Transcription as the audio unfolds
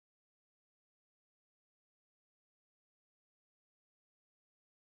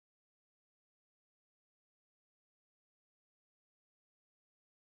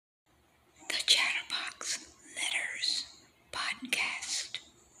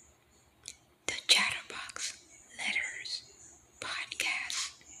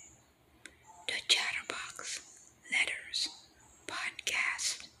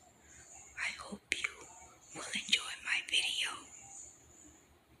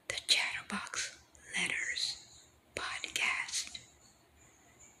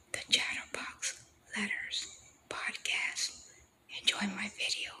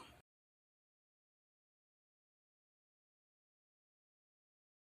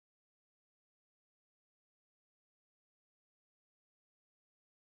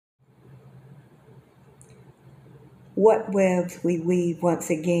What webs we weave once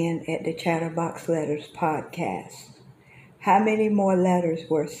again at the Chatterbox Letters podcast. How many more letters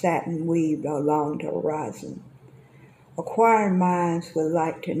were satin weaved along the horizon? Acquiring minds would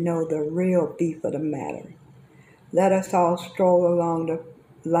like to know the real beef of the matter. Let us all stroll along the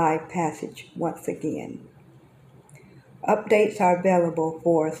live passage once again. Updates are available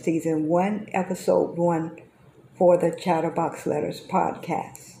for Season 1, Episode 1 for the Chatterbox Letters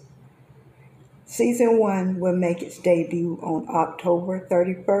podcast. Season 1 will make its debut on October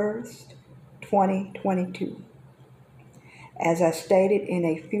 31st, 2022. As I stated in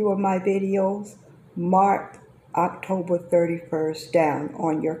a few of my videos, mark October 31st down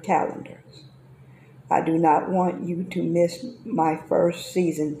on your calendars. I do not want you to miss my first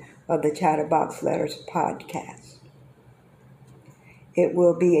season of the Chatterbox Letters podcast. It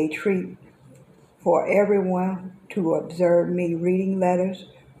will be a treat for everyone to observe me reading letters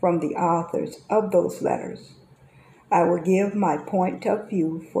from the authors of those letters. I will give my point of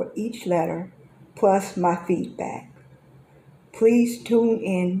view for each letter, plus my feedback. Please tune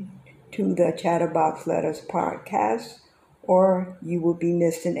in to the Chatterbox Letters podcast, or you will be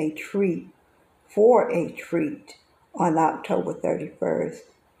missing a treat on October 31st,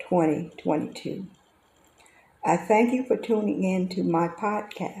 2022. I thank you for tuning in to my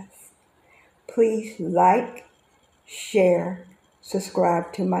podcast. Please like, share,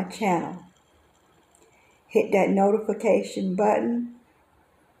 subscribe to my channel. Hit that notification button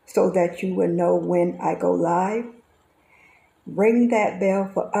so that you will know when I go live. Ring that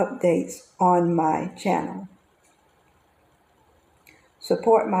bell for updates on my channel.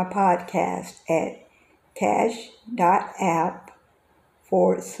 Support my podcast at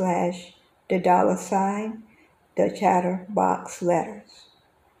cash.app/$the Chatterbox Letters.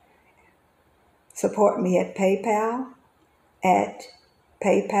 Support me at PayPal at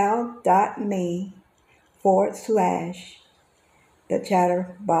paypal.me/the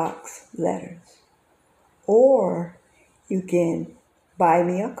Chatterbox Letters. Or you can buy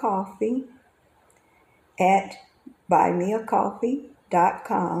me a coffee at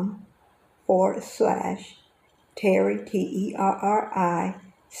buymeacoffee.com/Terri, Terric,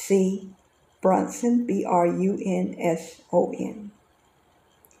 Brunson, Brunson.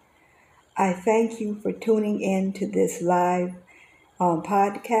 I thank you for tuning in to this live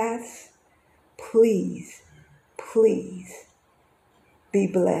podcast. Please be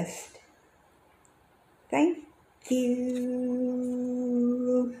blessed. Thank you.